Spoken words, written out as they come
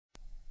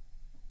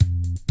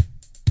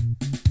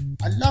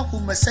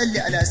اللهم صل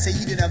على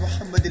سيدنا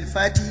محمد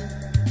الفاتح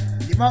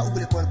لما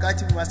أغلق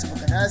والكاتب ما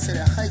سبق ناصر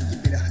الحق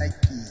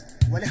بالحق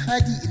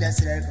والهادي إلى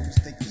صراطك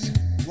المستقيم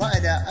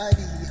وعلى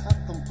آله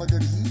حق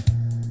قدره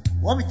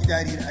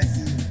ومقداره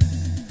العظيم.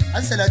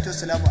 الصلاة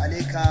والسلام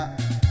عليك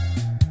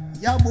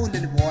يا مولى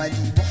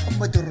الموالي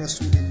محمد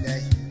رسول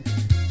الله.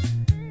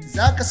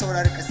 ذاك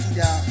سورار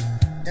قصيدة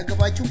daga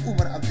bakin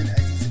Umar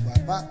Abdulaziz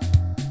Baba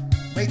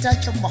mai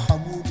taken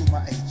Mahamudu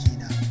ma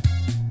aikina.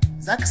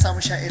 Zaka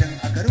samu sha'irin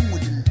a garin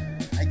Wudil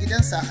a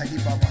gidansa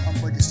Halifa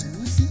Muhammadu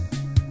Sunusi,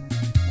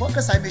 ko ka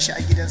same shi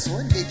a gidansa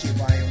wanda yake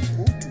bayan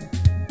kotu.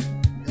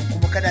 Don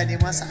kuma kana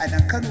neman sa a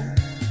nan Kano,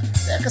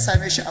 sai ka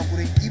same shi a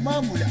gurin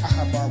Imamul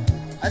Ahbabu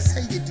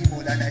As-Sayyidi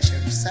Maulana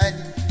Sharif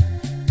Sani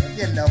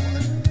radiyallahu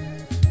anhu.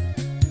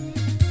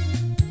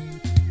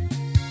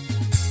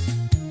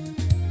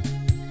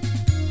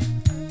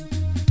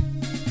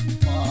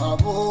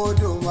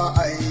 Mahamudu ma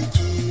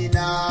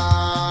aikina,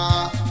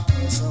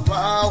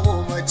 Musubahu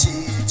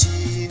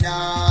macicina,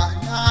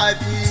 na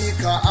bi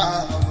ka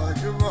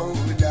Ahmadu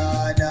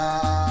Maulana.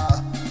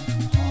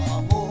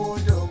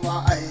 Mahamudu ma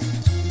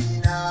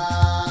aikina,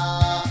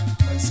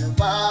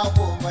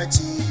 Musubahu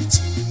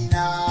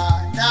macicina,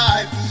 na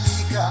bi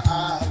ka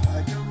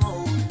Ahmadu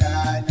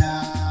Maulana.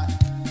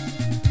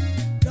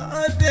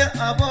 Na bi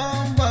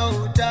abin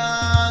bauta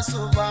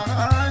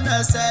subhana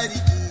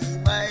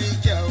sarki mai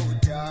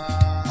kyauta.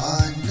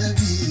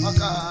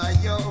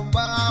 Makayin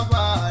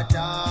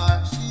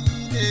babata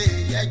shi ne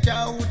ya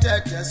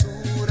kyautata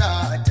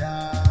surata,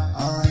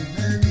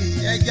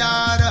 ya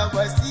gyara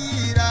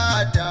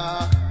basirata,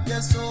 ya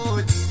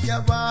so ya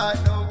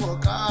bani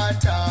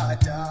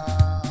bukatata.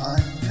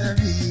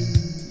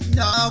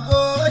 Na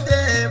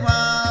gode ma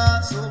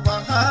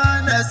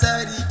subhana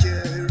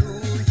sarkin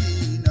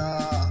ruhina.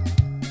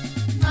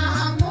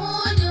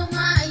 Mahamudu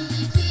ma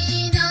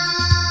aikina,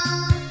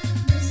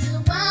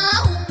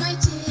 Musubahu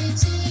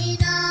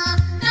macicina,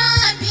 na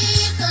bi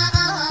ka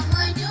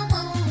Ahmadu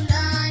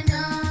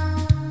Maulana.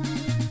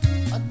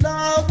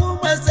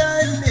 Allahumma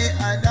salli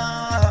ala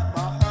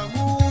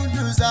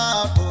Mahamudu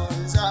zaɓin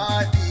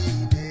zaɓi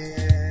ne.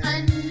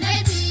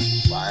 Annabi,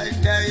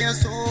 Wanda ya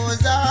so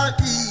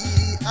zaɓi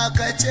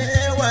aka ce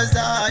wa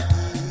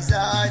zaɓi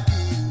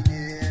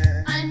ne.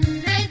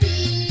 annabi,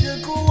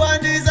 Duk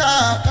wani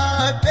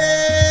zaɓaɓɓe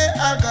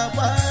a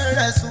gaban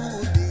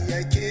rasuli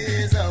yake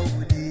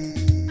zaune.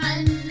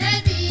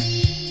 annabi,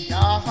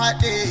 Ya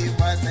haɗe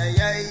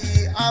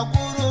matsayayi a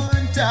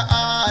gurin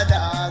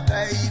ta'ala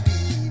gaibi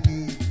ne.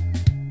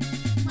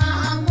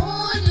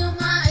 Mahamudu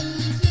ma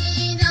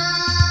aikina,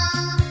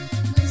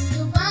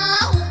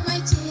 Musubahu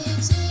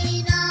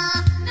macicina,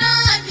 na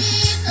bi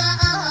ka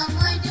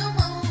Ahmadu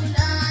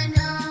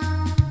Maulana.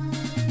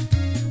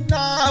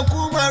 Na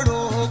kuma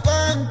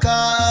roƙonka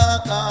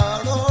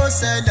ƙaro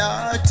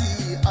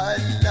salati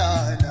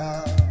Allah na.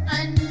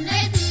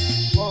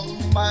 Annabi,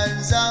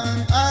 Manzan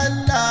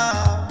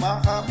Allah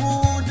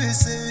Mahamudu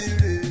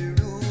sirrin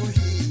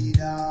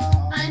ruhina.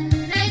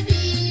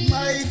 annabi,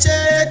 Mai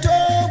ceto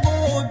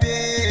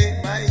gobe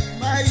mai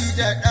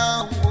da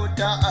ɗan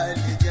wuta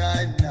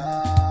aljanna.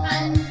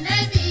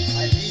 annabi,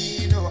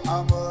 Aminu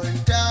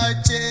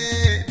amintacce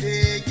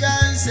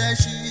begensa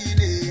shi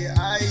ne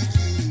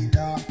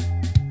aikina.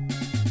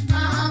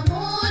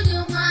 Mahamudu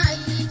ma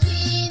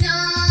aikina,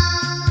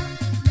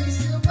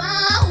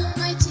 Musubahu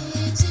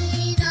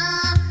macicina,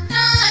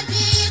 na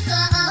bi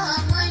ka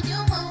Ahmadu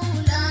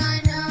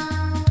Maulana.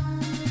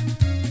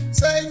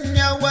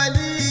 Sanya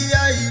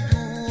waliyai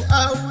du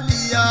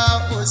auliya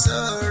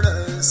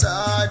usurin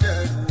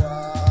sadarwa.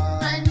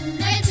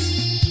 Annabi,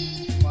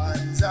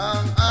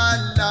 Manzan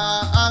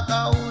Allah a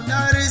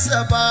ƙaunarsa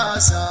ba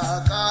sa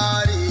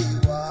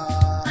ƙarewa.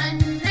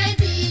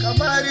 annabi,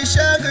 Kamar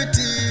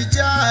shagti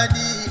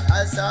jadi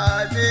a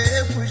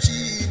same ku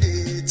shi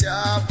ne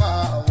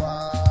jafawa.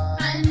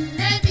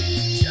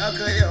 annabi,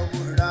 Shaka ya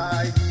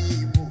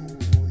Ibrahimu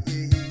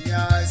in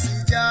ya si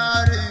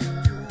jarin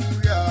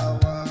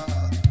juyawa.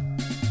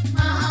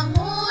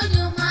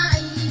 Mahamudu ma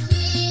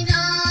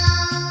aikina,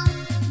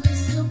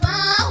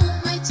 Musubahu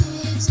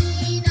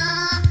macicina,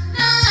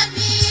 na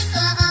bi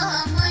ka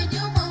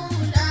Ahmadu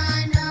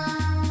Maulana.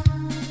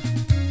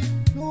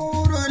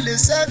 Nurul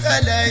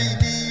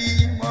sakalaini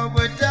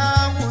mabta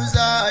mu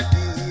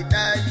zaɓi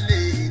ɗan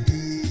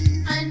lele.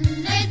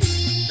 Annabi,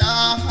 Na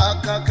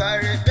haka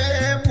karɓe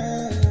mu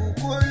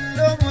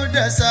kullum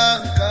da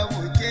san ka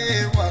muke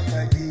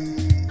wakali.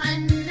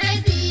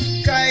 annabi,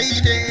 Kai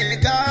ne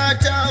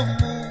gatan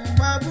mu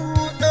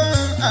mabuɗin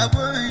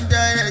abin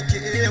da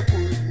yake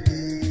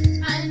kulle.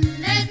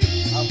 annabi,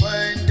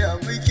 Abin da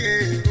muke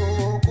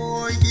roƙo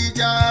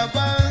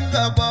hijaban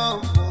gaban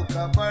mu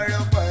kamar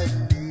balle.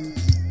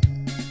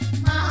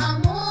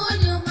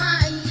 Mahamudu ma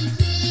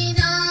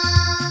aikina,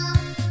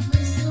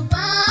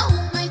 Musubahu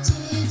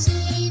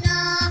macicina,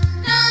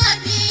 na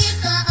bi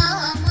ka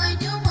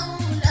Ahmadu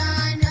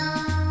Maulana.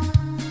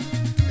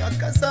 Ka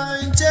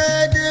kasance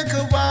duk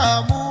ba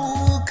mu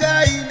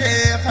kai ne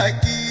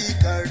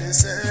hakikar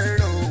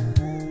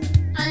sirrinmu.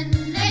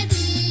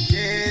 Annabi,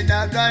 Ke na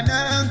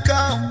ganin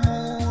kanmu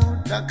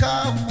da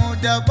kanmu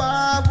da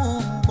babu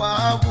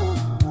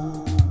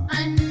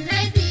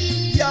annabi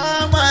ya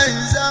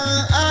manzan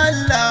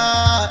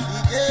Allah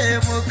ike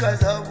muka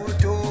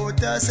zabuto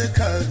ta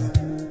sukaru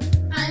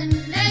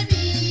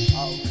annabi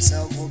hausa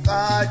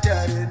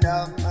bukatar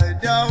nan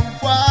don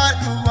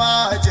Fatima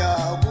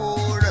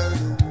jagorar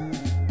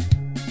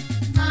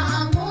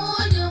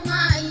Mahamudu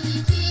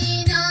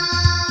ma'aikina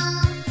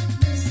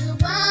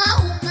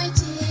musbahu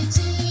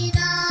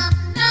macecina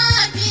na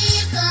bi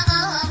ka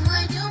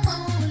Ahmadu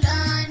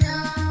Maulana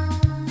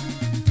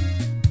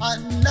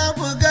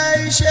annabi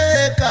gaishe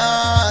ka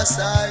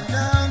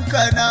sannan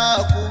kana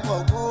kuma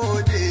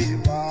gode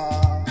ma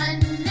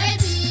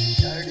annabi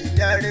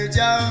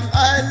darjan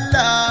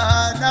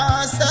Allah na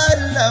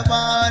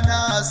sallama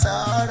na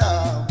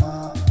sarama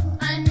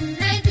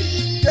annabi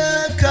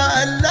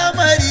dukkan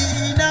lamari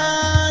na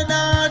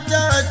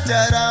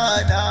tattara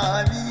na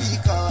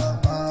mika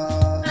ma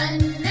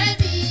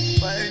annabi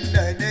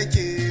wanda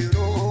nake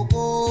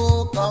roƙo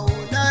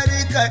ƙaunar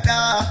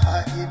kaɗa a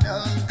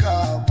idan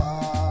kama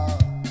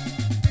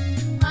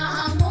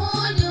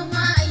Mahamudu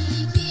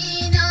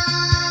ma'aikina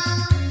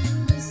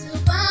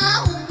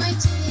musbahu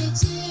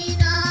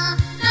macecina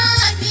na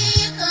bi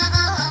ka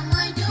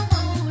Ahmadu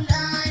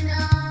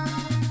Maulana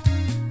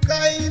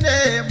kai ne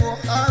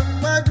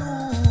Muhammadu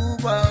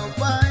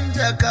babban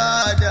jaka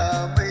da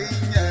mai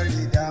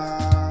yarda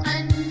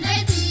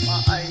annabi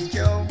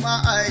ma'aikin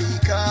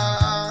ma'aika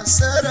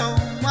saran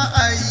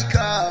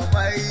ma'aika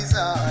mai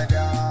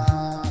tsada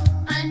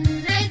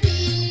annabi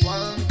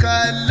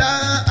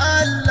wankallan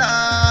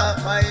Allah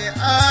mai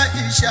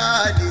Aisha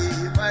ne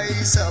mai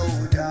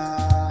sauda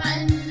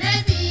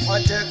annabi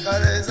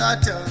matuƙar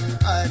zaton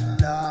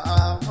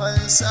Allah man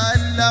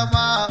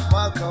sallama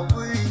maka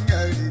mun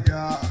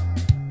yarda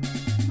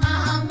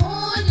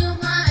Mahamudu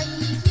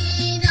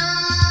ma'aikina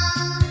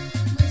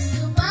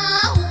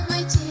musbahu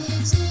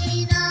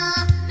macecina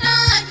na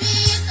bi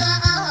ka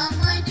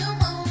Ahmadu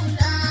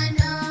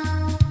Maulana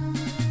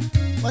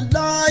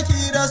wallahi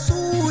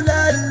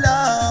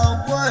rasulallah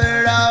kun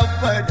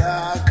rabba da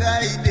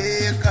kai ne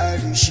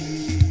karshe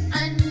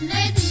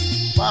annabi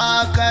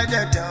baka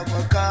da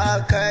tabaka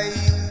kai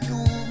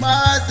duma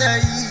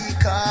tsayi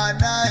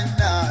kanan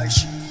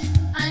nashi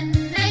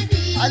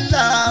annabi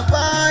Allah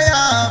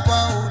baya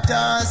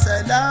bauta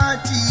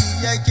salati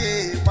yake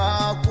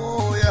mako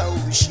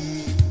yaushe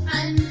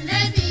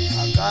annabi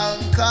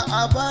kanka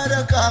a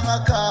barka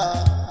haka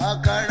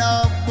aka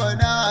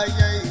rabbana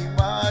yayi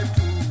ma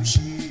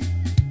tushe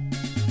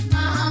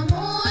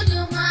Mahamudu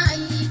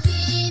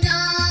ma'aikina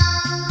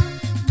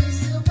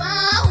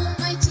musbahu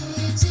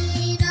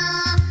macecina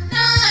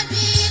na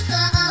bi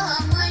ka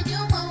Ahmadu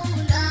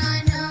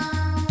Maulana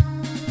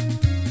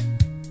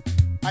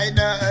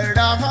aina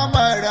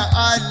rahamar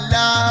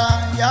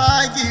Allah ya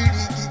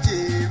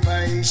girgije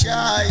mai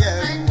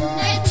shayarwa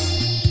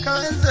annabi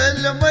kan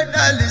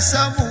zulmi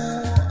samu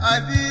a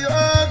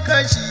biyo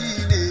kashi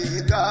ne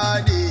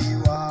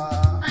ganewa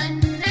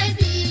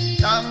annabi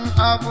dan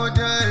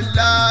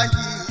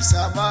Abdullahi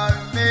saman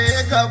me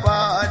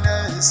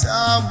gabanin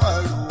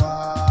samarwa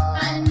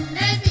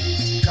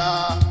annabi ka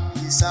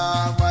isa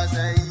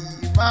matsayi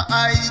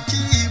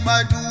ma'aiki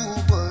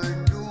madubin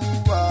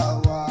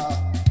dubawa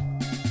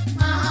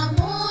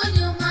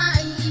Mahamudu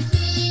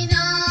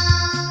ma'aikina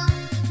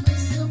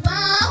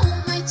musbahu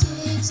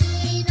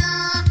macecina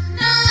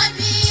na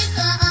bi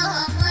ka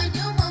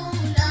Ahmadu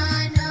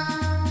Maulana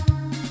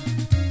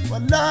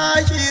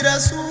wallahi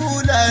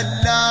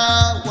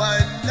rasulallah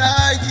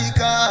wallahi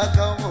ka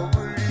gama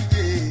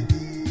burge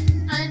ni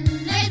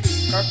annabi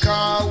ka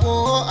kawo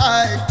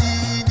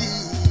addini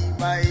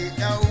mai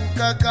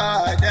ɗaukaka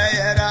da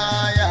ya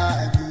raya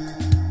ni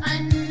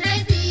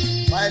annabi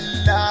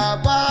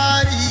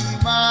labari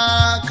ma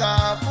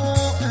kafin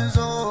in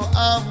zo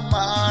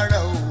amma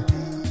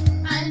rauni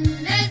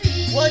annabi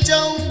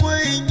wajen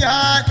gun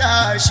yaɗa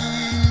shi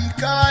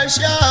ka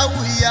sha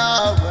wuya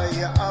bai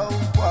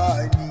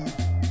amfani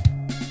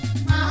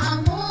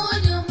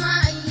Mahamudu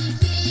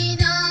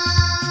ma'aikina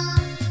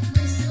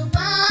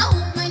musbahu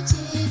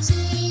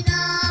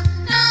macecina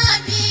na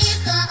bi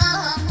ka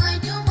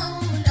Ahmadu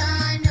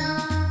Maulana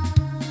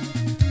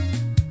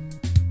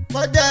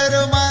Fadar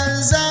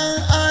manzan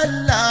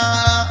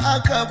Allah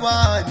aka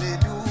bani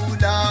du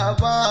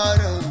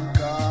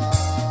labarinka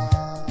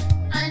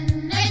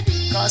annabi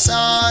ka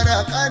sara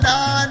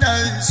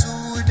ƙananan su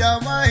da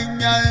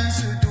manyan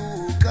su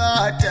duka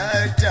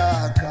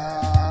tattaka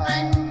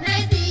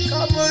annabi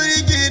ka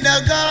burgina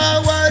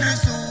gawar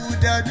su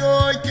da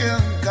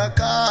dokin ka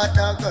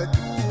daga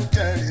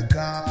tutar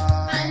ka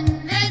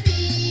annabi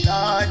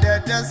na da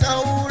ta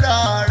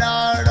saurara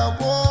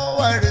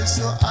ragowar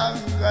su an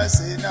ga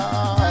sina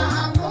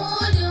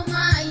Mahamudu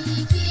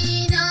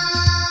ma'aikina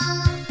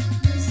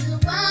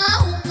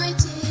musbahu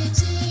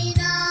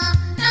macecina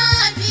na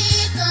bi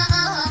ka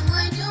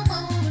Ahmadu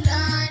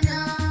Maulana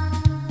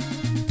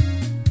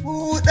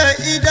buɗe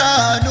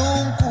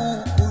idanunku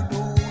ku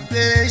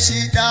dube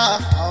shi da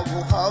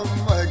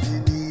Muhammad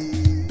ne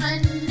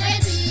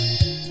annabi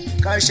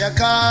kashe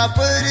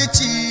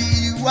kafirci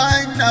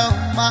wannan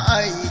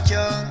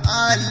ma'aikin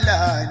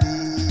Allah ne.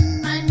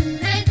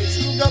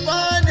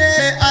 Shugaba ne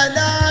a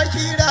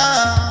lahira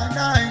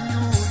nan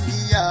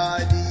duniya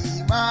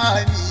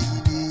limami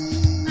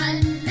ne.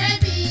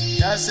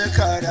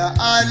 Taskar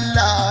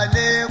Allah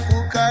ne ku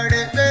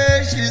karɓe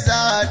shi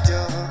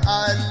zatin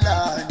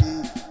Allah ne.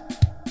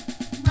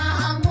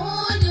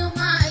 Mahamudu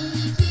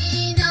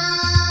ma'aikina,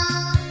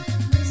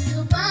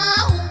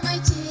 Musbahu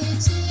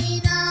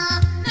macecina,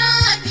 na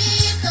bi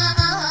ka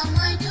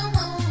Ahmadu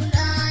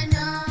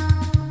Maulana.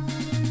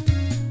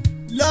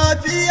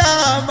 Lafiya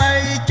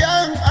mai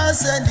kyan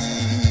asali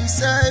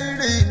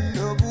sirrin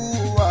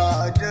nubuwa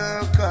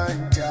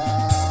dukanta.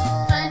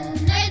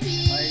 Annabi,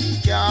 Mai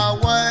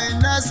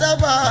kyawun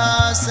nasaba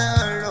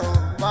sirrin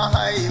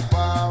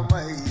mahaifa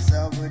mai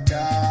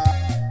zabta.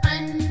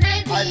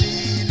 annabi,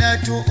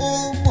 Aminatu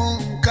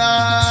ummun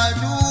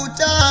kadu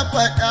ta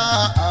faɗa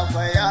a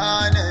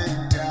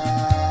bayaninta.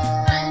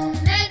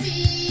 annabi,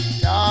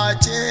 Ta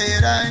ce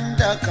ran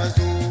da ka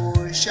zo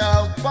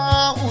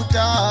shafa'u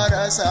ta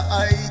rasa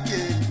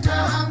aikinta.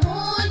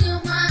 Mahamudu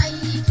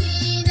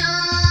ma'aikina,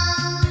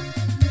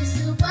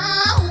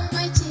 Musbahu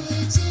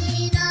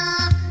macecina,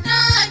 na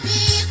bi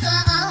ka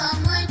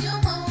Ahmadu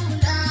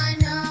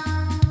Maulana.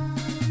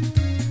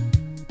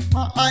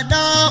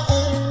 Ma'ana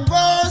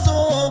ungozo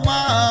ma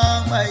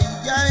mai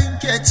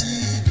yanke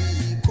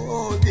cibi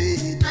ko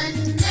beli.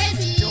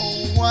 Annabi,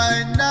 Tun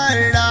wannan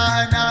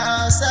rana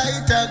sai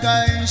ta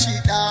gan shi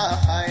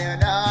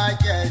yana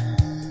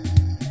kyalli.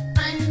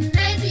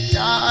 annabi,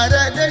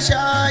 Tare da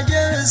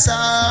shaginsa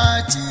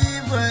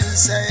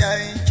cibinsa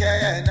yanke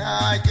yana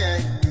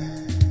kyalli.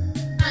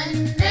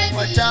 annabi,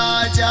 Wata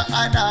ja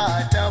ana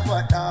ta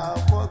faɗa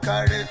ko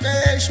karɓe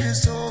shi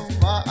sun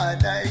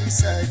ma'anai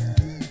salli.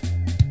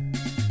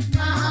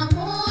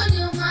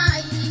 Mahamudu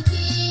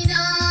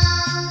ma'aikina,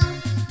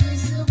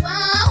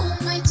 Musbahu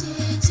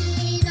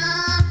macecina,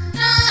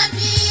 na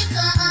bi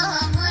ka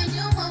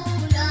Ahmadu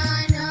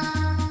Maulana.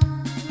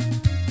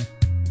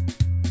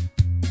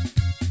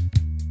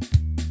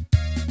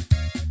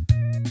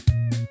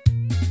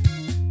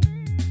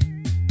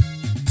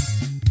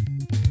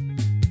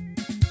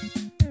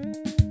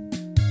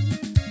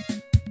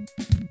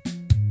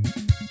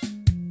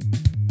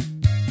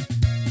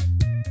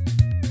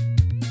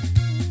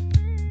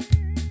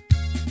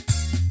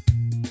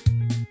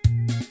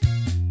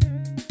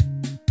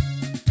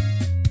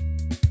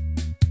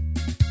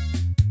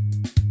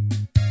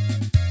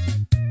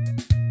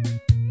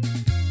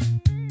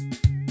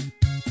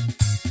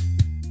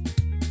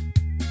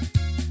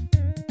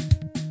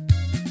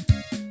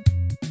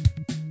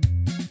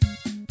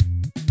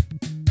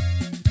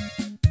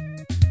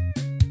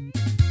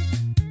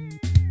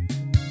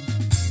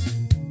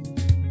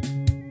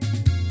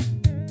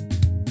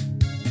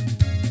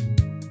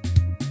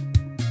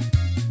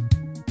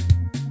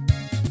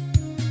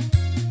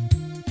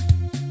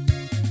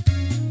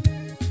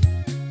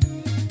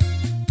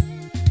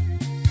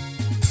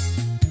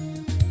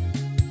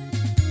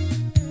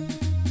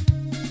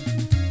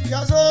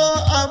 Ya zo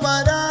a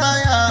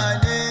maraya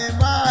ne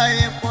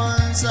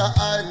mahaifinsa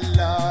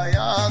Allah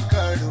ya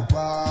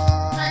karba.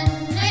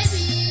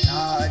 Annabi,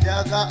 Na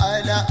daga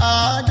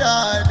al'ada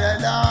da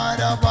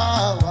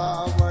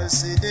larabawa ba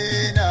su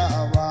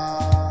daina ba.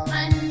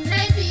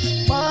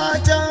 annabi,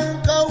 Matan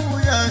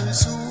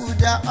ƙauyensu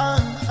da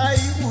an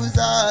haihu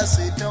za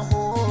su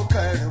taho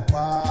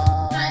karba.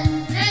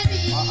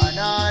 annabi,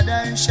 Ma'ana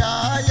dan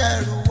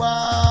shayarwa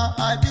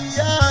a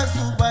biya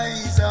su bai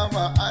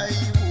zama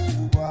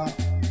aibu ba.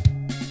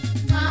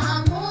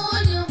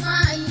 Mahamudu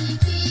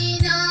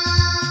ma'aikina,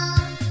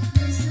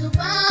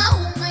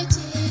 Musbahu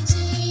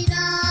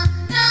macecina,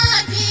 na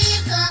bi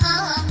ka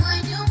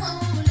Ahmadu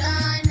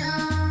Maulana.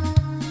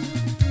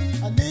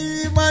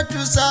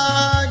 Halimatu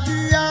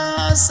Sadiya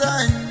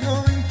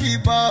sanyunki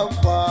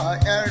babba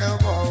 ‘yar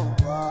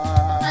babba.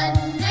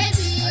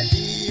 Annabi,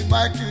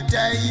 Halimatu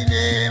ta yi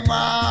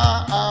nema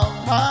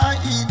amma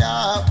ina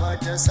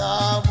bata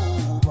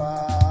samu ba.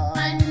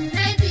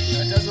 annabi,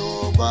 Ta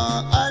zo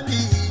ban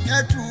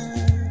Aminatu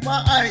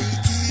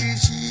ma'aiki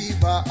shi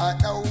ba a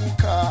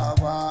ɗauka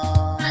ba.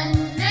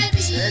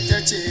 annabi, Sai ta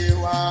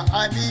cewa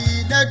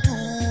Aminatu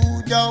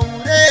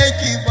daure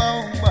ki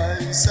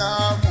ban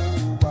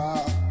samu ba.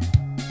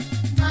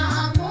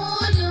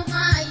 Mahamudu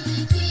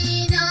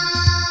ma'aikina,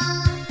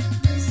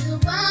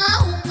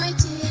 Musbahu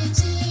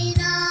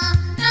macecina,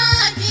 na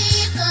bi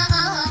ka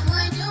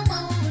Ahmadu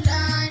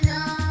Maulana.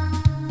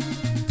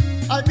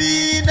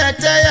 Amina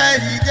ta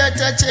yarda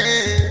ta ce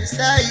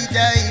sai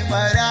dai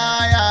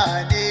maraya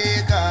ne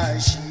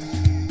gashi.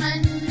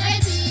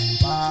 Annabi,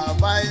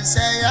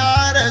 Babansa ya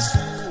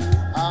rasu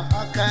a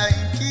hakan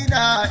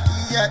kina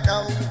iya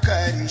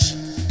ɗaukar shi.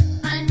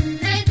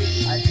 annabi,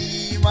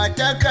 Halima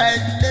ta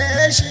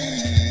kalle shi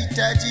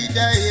ta ji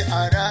dai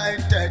a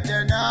ranta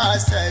tana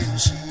san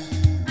shi.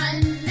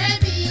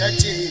 annabi, Ta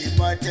ce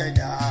mata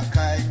da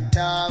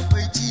kanta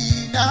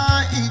mijina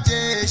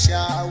ije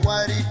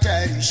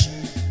shawartar shi.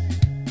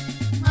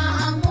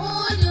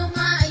 Mahamudu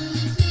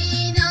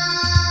ma'aikina,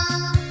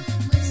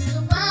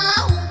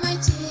 Musbahu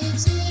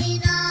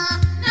macecina,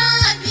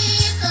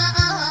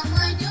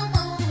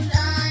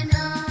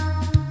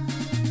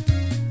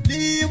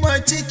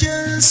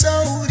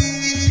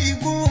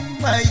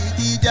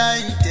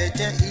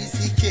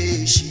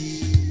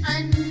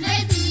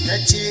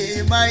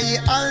 mai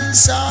an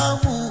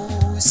samu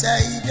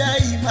sai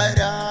dai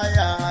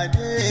maraya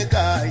ne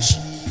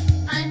gashi.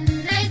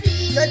 annabi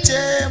Ya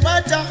ce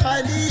mata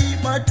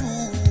Halimatu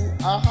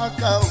a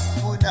hakan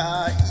muna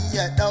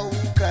iya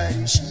ɗaukar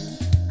shi.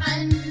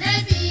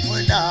 annabi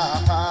Muna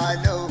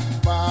halin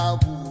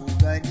babu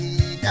gani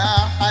na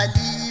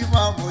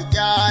Halima mu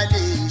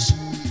kyale shi.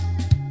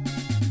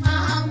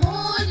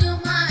 Mahamudu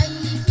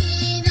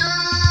ma'aikina,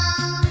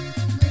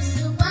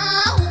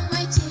 Musbahu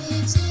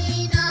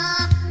macecina,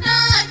 na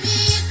bi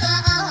ka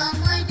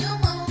Ahmadu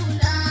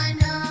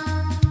Maulana.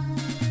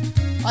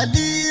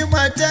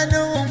 Halima ta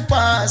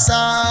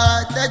numfasa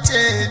ta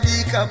ce ni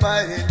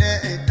kamar na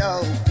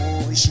ɗauko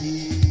shi.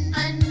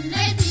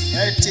 Annabi,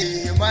 Ya ce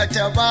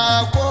mata ba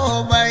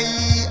komai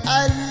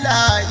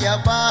Allah ya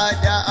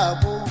bada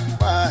abun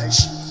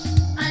bashi.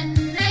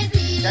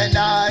 annabi,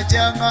 Tana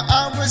jan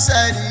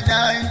amsar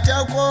nan ta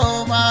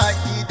koma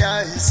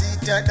gidansu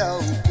ta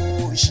ɗauko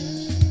shi.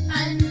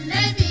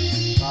 annabi,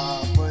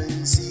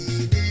 Kafin su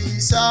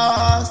nisa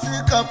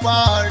suka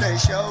fara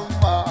shan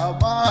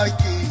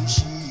mamakin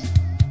shi.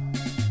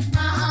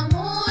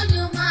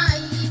 Mahamudu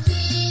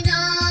ma'aikina,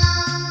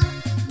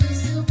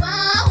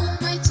 Musbahu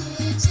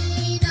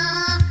macecina,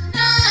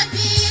 na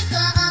bi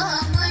ka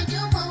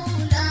Ahmadu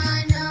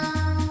Maulana.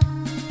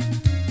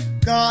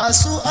 Ga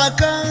su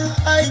akan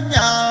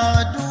hanya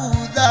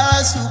za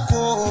su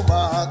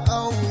koma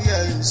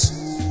ƙauyensu.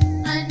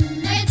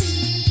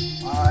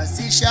 Annabi,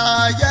 Masu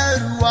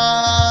shayarwa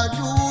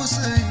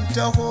sun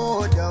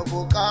taho da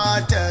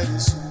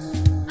bukatarsu.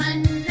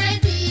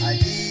 annabi,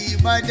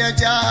 Halima da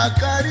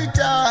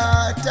jakarta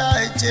ta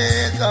ce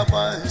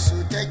gabansu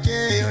ta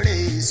kere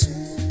su.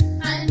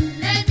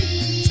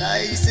 annabi,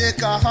 Sai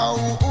suka hau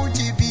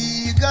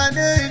ujibi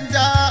ganin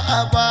da a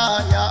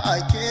baya a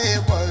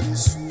kebar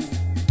su.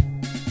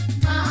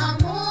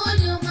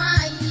 Mahamudu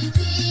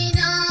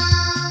ma'aikina,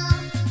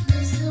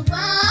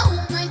 Musbahu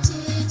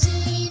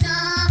macecina,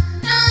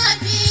 na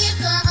bi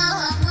ka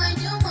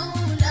Ahmadu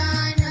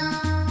Maulana.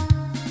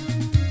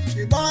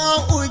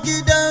 Shiba'u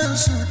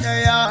gidansu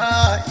ɗaya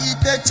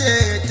ita ce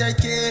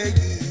take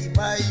yi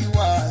mai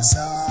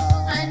wasa.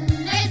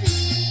 Annabi,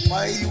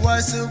 Mai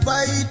wasu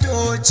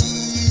baitoci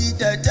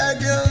da ta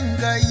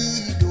dinga yi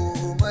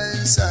domin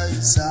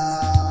sansa.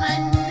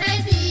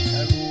 annabi,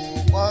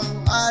 Roƙon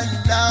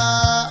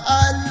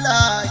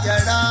Allah ya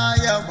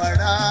raya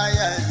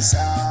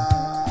marayansa.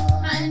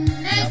 Ya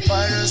annabi,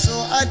 bar su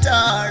a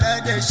tare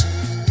da shi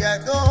ya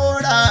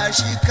ɗora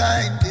shi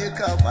kan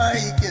duka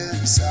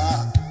maikinsa.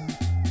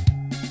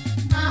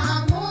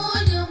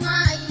 Mahamudu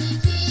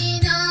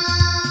ma'aikina,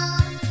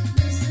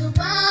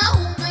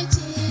 Musbahu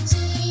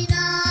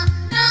macecina,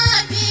 na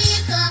bi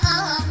ka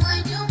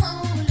Ahmadu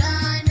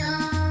Maulana.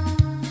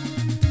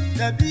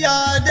 Tafiya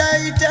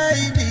dai ta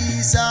yi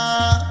nisa,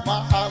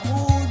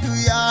 Mahamudu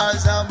ya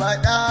zama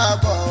ɗa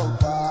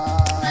babba.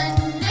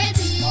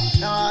 Annabi,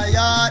 Na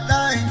ya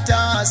ɗan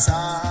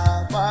tasa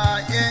ba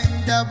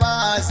inda ba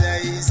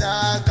zai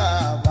zaga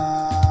ba.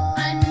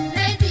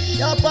 annabi,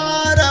 Ya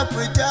fara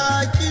fita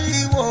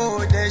kiwo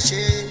da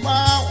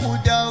shema'u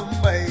don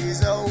bai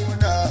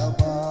zauna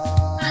ba.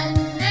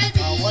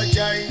 annabi, A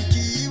wajen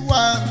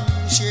kiwon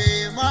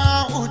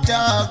shema'u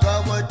ta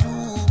gaba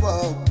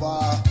babba.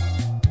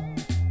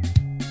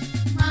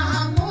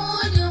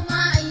 Mahamudu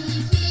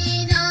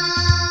ma'aikina,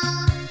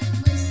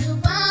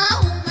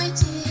 Musbahu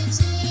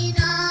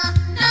macecina,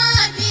 na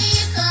bi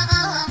ka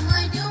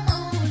Ahmadu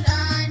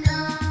Maulana.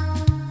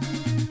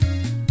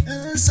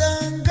 In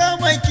sun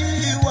gama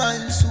kiwon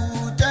su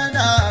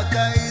tana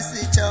kai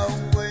su can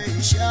gun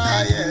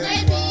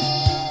shayarwa.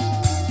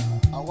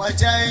 A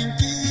wajen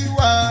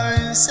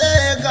kiwon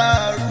sai ga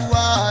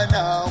ruwa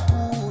na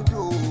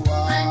hudowa.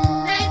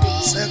 Annabi,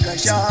 Suka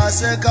sha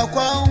suka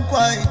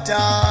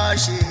kwankwanta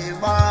shi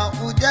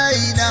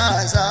ma'udai na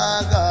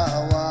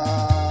zagawa.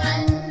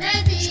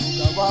 annabi,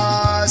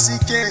 Gaba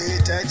suke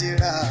ta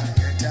jira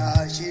ya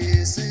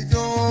tashe su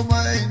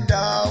domin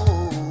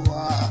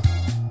dawowa.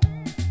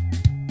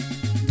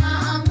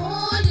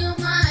 Mahamudu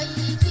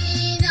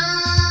ma'aikina,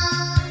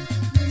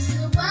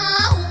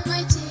 Musbahu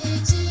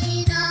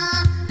macecina,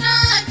 na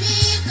bi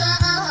ka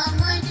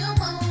Ahmadu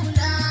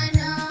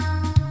Maulana.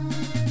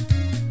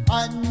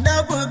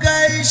 Annabi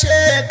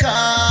gaishe ka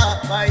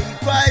mai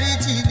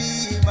kwarjini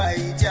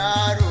mai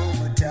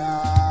jarumta.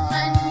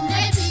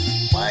 Annabi,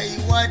 Mai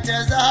wata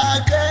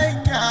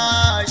zakanya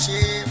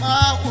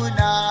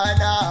shema'una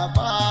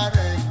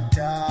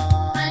labarinta.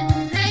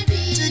 annabi,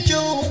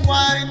 Cikin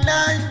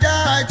wannan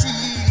daji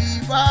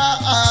ba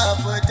a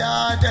fita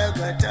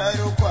daga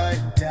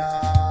tarkonta.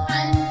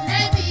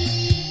 annabi,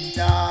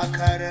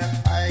 Takar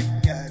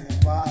hanyar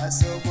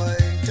masu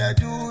binta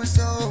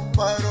dusun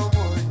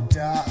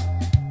barbunta.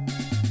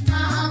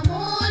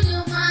 Mahamudu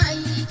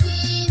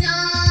ma'aikina,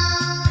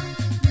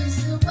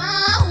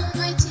 Musbahu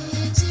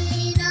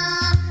macecina,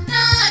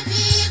 na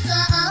bi ka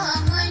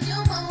Ahmadu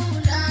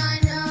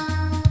Maulana.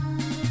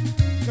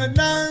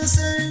 Nan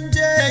sun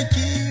je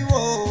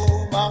kiwo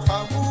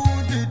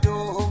Mahamudu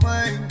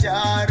domin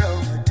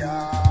jarumta.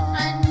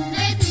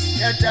 Annabi,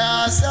 Ya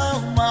ta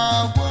san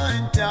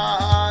magunta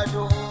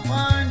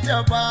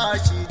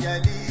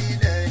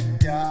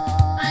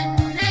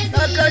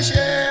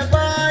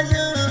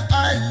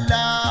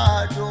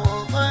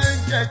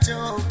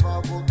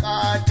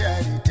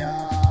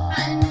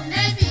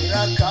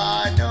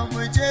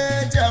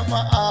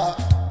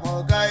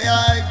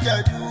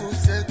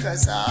muka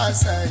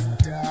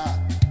sasanta.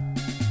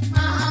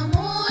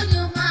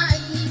 Mahamudu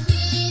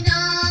ma'aikina,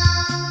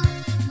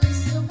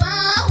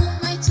 Musbahu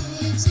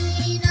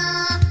macecina,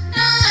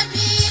 na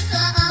bi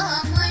ka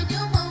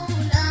Ahmadu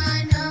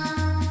Maulana.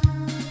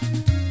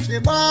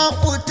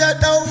 Shima'u ta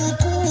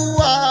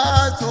ɗaukuwa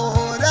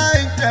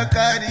tsoron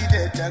takari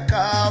da ta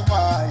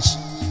kama shi.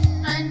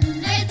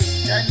 Annabi,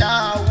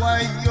 Tana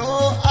wayo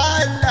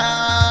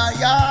Allah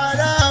ya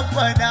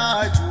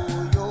Rabbana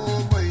juyo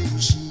mai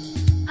shi.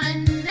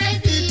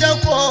 Annabi, Ita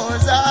ko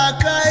za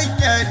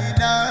kanyar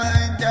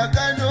nan da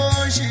gano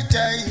shi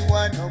ta yi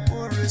wani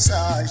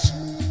bursa shi.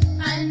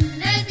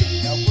 Annabi,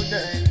 Da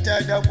kudanta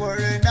da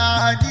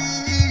gurnani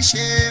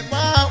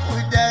Shema'u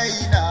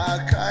daina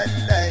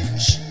kallon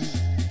shi.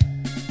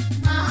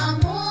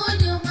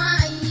 Mahamudu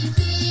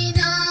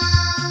ma'aikina,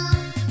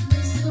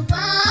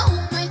 Musbahu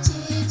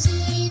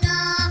macecina,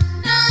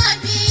 na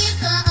bi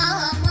ka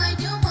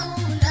Ahmadu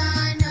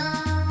Maulana.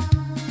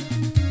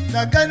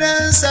 Da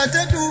ganinsa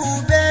ta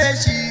dube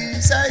shi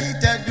sai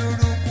ta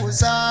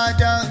durkusa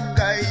don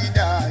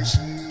gaida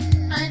shi.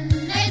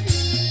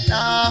 Annabi,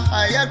 Na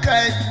haya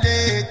kalle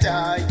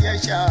ta ya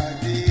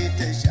shafe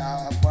ta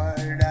shafar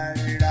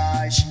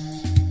rashi.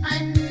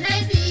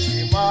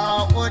 Annabi,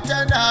 Ma'u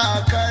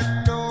tana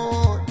kallo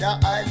da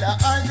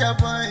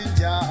al'ajaban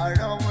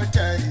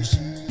jarumtar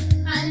shi.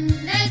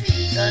 Annabi,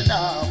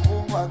 Tana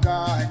kuma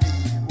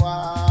ganewa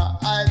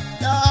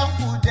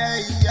Allahu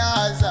dai ya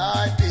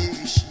zaɓe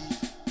shi.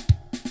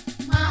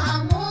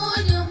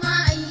 Mahamudu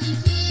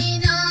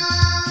ma'aikina,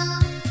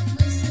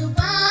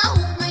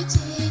 Musbahu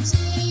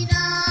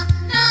macecina,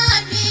 na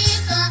bi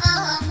ka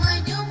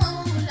Ahmadu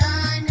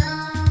Maulana.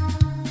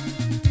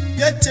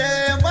 Yace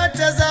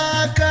mata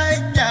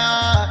zakanya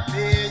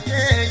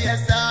bege ya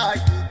sa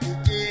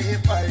kike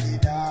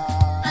farida.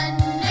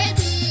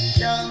 Annabi,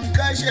 Dan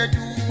kashe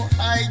du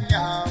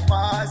hanya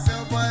masu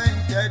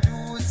banta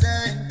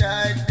dutsen da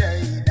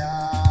daida.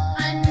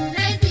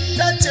 Annabi,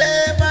 Ta ce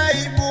mai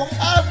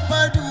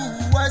Muhammadu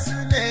wasu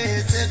ne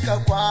suka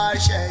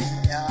kwashe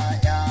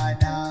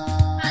yayana.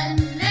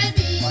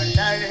 Annabi,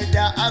 Wannan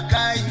da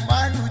aka yi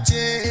manu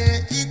ce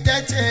ita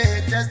ce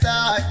ta sa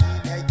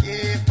da ke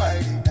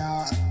farida.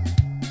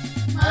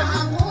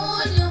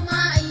 Mahamudu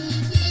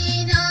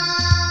ma'aikina,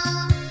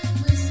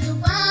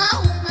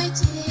 Musbahu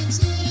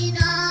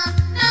macecina,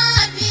 na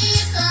bi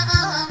ka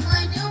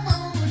Ahmadu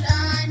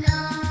Maulana.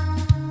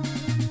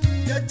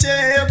 Ya ce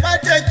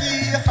mata ki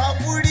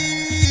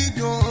haƙuri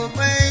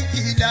domin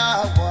kila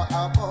wa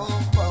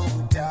abin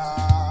bauta.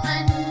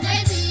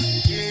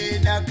 Annabi,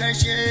 Ke na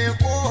kashe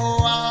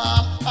kowa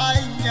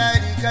hanyar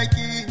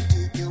gakin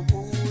jiki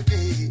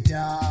buɗe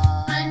ta.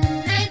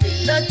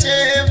 Annabi, Ta ce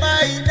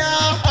mai na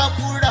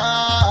haƙura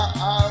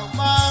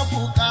amma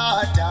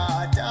bukata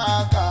ta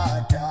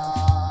gata.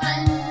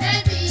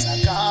 Annabi,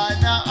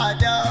 Tsakana a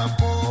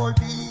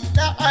dabbobi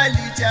na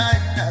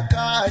aljanna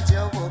ka ji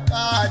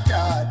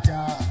bukata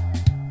ta.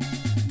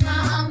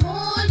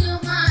 Mahamudu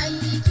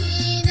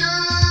ma'aikina,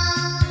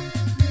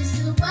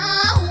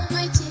 Musbahu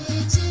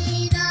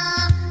macecina,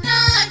 na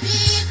bi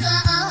ka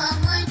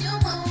Ahmadu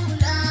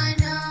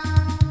Maulana.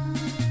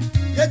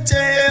 Ya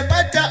ce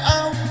mata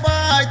an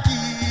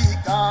baki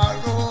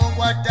karo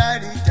wata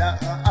rita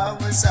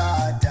amsa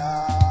ta.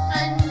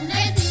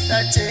 Annabi, Ta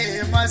ce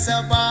masa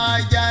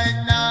bayan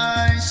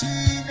nan shi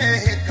ne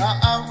ka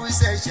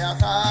amsa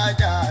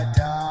shahada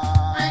ta.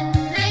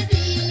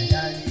 Annabi,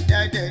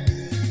 Yarda da ni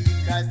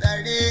ka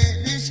tsare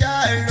ni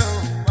sharin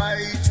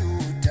mai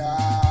cuta.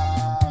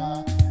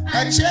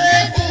 Ƙarshe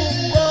kun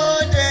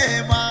gode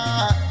ma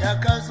da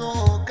ka zo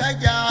ka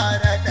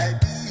gyara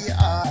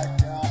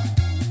ɗabi'ata.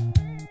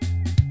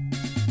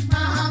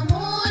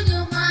 Mahamudu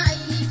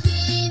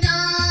ma'aikina,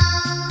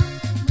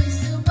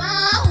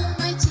 Musbahu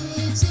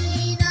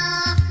macecina,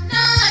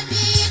 na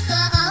bi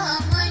ka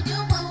Ahmadu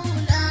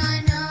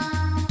Maulana.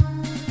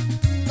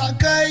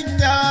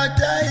 Sakanya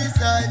ta yi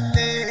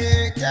tsalle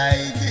ta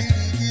yi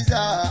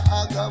girgiza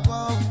a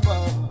gaban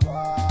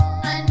babba.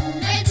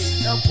 Annabi,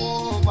 Ta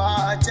koma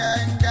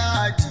can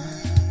daji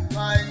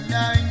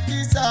wannan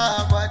kisa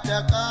ba ta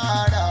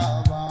ƙara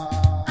ba.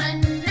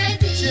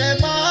 Annabi,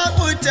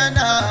 Shema'u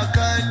tana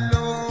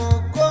kallo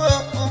ko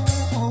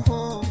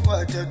ba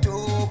ta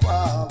tofa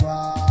ba.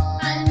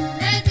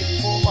 Annabi,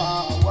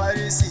 Komawar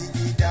su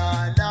gida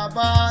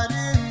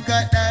labarin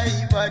gaɗai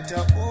ba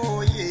ta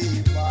ɓoye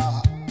ba.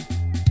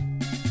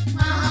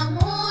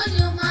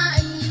 Mahamudu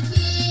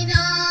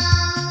ma'aikina,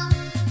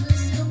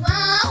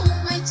 Musbahu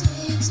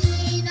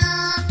macecina,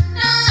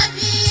 na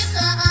bi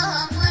ka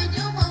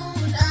Ahmadu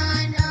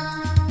Maulana.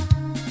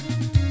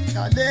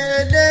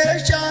 Kalele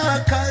sha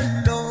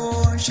kallo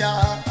sha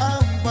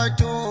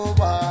ambato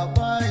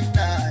baban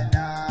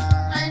nana.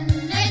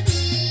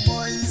 Annabi,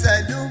 Mun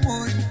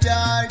zalumun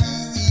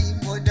tarihi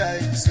mu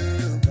dan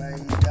surbai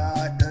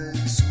daɗin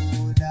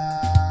suna.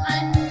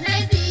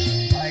 Annabi,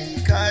 Mai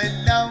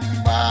kallon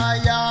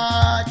baya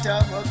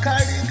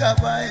tamkar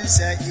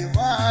gabansa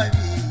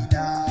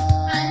imamina.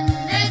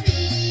 Annabi,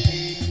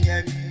 In ya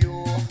biyo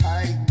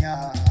hanya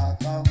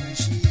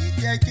kamshi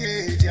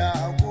take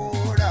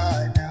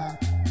jagorana.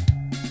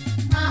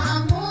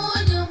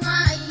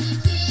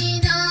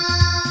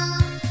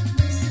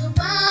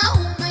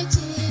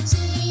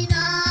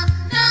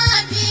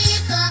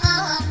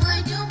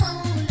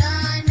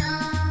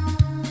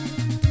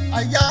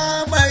 ya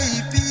mai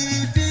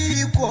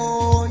fifiko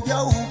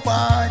yau fa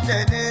da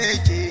ne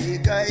ke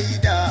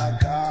gaida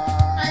ka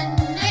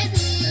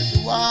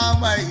zuwa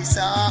mai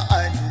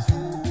sa'an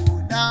zu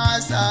na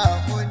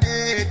samu ne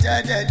ta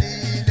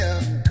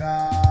dalilin ka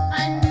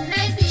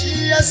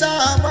shi ya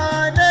sama